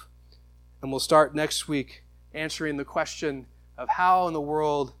serve. And we'll start next week answering the question of how in the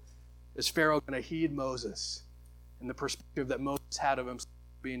world is Pharaoh going to heed Moses and the perspective that Moses had of himself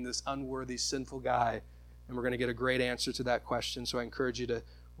being this unworthy, sinful guy. And we're going to get a great answer to that question, so I encourage you to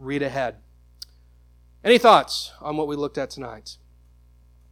read ahead. Any thoughts on what we looked at tonight?